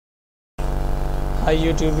Hi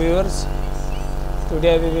YouTube viewers,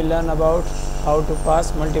 today we will learn about how to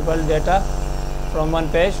pass multiple data from one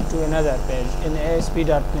page to another page in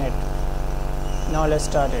ASP.NET. Now let's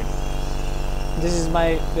start it. This is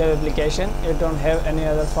my web application. It don't have any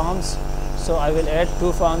other forms, so I will add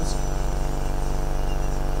two forms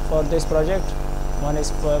for this project. One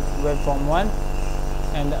is web form 1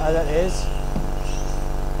 and the other is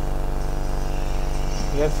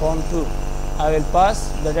web form 2. I will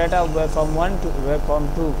pass the data of web form 1 to web form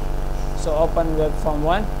 2. So open web form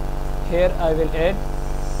 1. Here I will add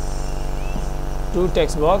two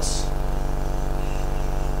text box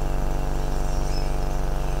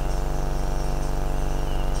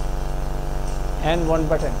and one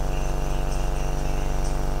button.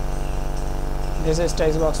 This is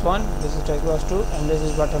text box 1, this is text box 2, and this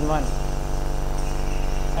is button 1.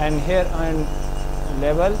 And here on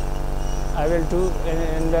label, I will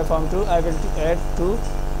in web form 2 I will add two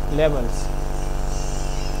labels.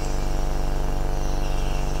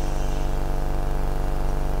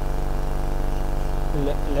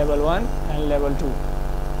 Label 1 and label 2.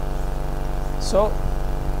 So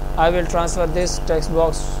I will transfer this text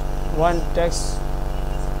box 1 text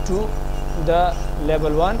to the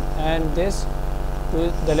label 1 and this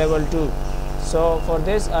to the label 2. So for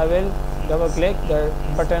this I will double click the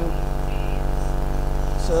button,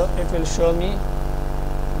 so it will show me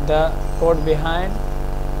the code behind.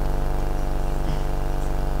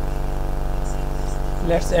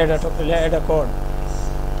 Let's add a code.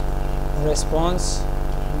 Response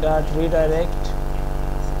dot redirect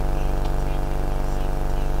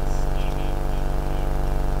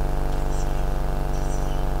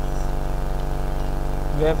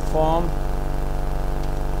web form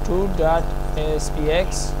 2 dot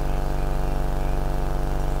aspx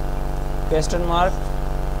question mark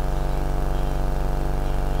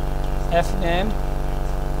fname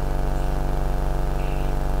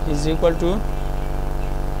is equal to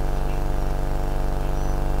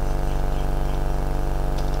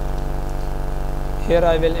here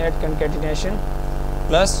I will add concatenation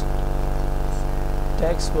plus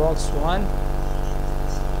text box 1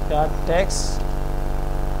 dot text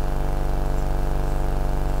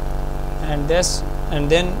and this, and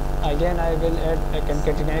then again I will add a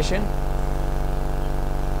concatenation,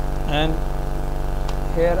 and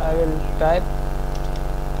here I will type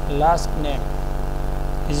last name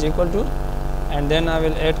is equal to, and then I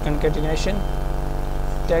will add concatenation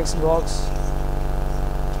text box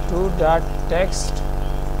 2 dot text,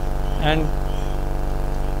 and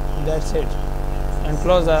that's it, and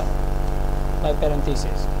close the by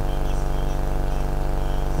parentheses.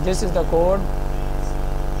 This is the code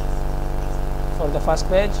for the first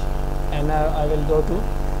page, and now I will go to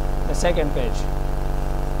the second page.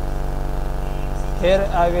 Here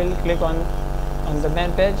I will click on the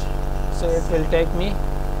main page, so it will take me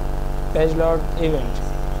page load event.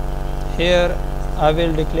 Here I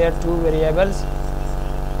will declare two variables,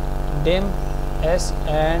 dim s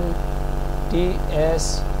and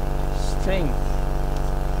ts string,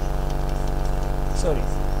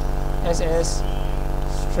 ss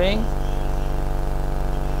string.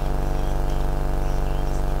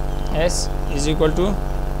 S is equal to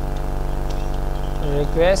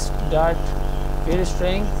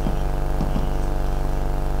Request.QueryString.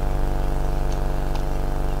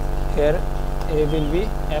 Here A will be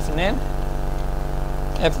fname.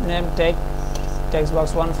 Fname take text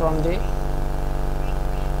box 1 from the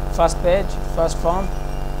first page, first form,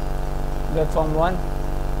 web form 1,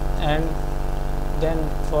 and then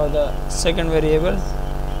for the second variable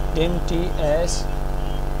dim ts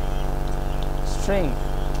string.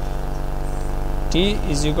 T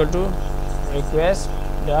is equal to request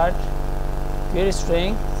dot query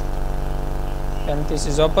string,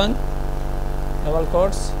 parenthesis open, double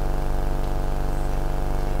quotes,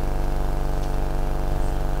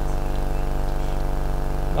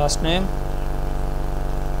 last name,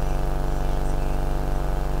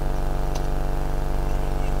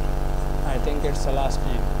 I think it's the last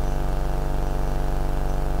name.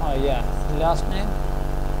 Oh yeah, last name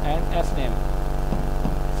and f name,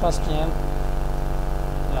 first name,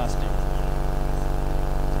 last name.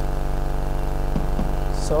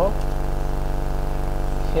 So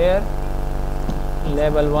here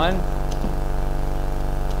label 1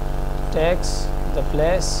 takes the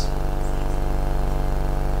place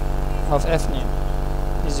of fname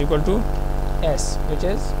is equal to s, which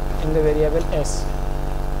is in the variable s,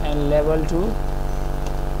 and label 2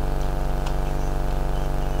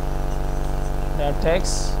 that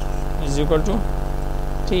text is equal to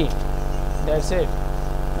t. That's it.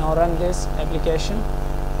 Now run this application.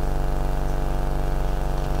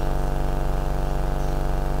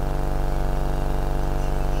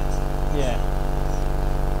 Yeah,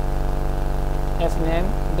 F name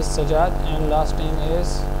is Sajad and last name is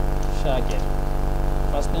Shakir.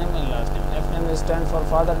 First name and last name. F name is stand for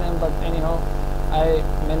father name, but anyhow I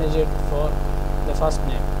manage it for the first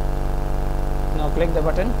name. Now click the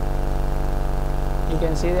button. You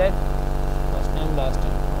can see that first name, last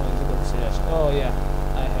name. Oh, is equal to slash. Oh yeah,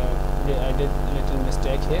 I did little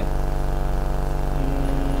mistake here.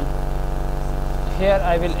 Here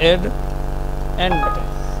I will add end button,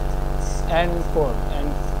 end code,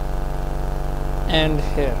 and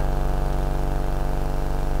here.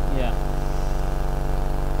 Yeah,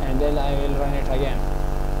 and then I will run it again.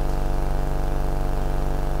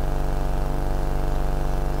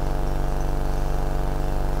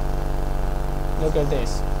 Look at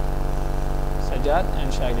this, Sajjad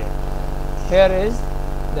and Shagir. Here is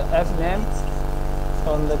the F name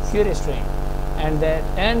from the query string, and that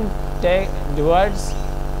end tag divides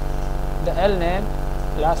the L name,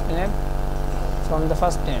 last name from the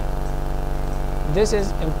first name. This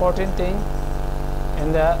is important thing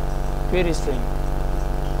in the query string.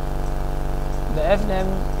 The F name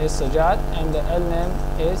is Sajjad and the L name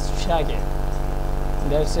is Shagir.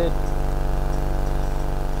 That's it.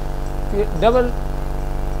 Double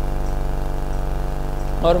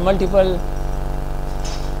or multiple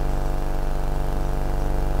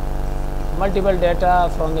data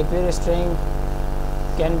from the query string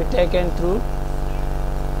can be taken through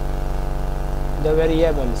the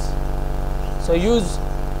variables. So use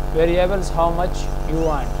variables how much you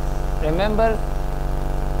want. Remember,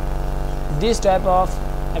 these type of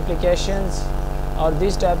applications or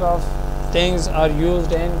these type of things are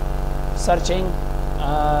used in searching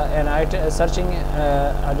a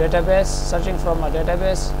database. Searching from a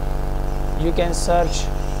database, you can search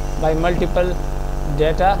by multiple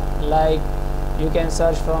data, like you can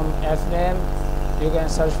search from F name, you can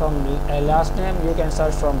search from last name, you can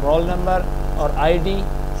search from roll number or ID.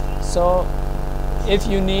 So if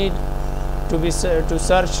you need to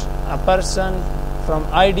search a person from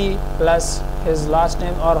ID plus his last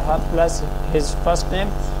name or plus his first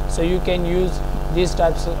name, so you can use these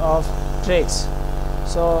types of tricks.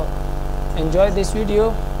 So enjoy this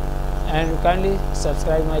video and kindly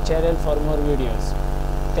subscribe my channel for more videos.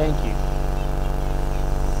 Thank you.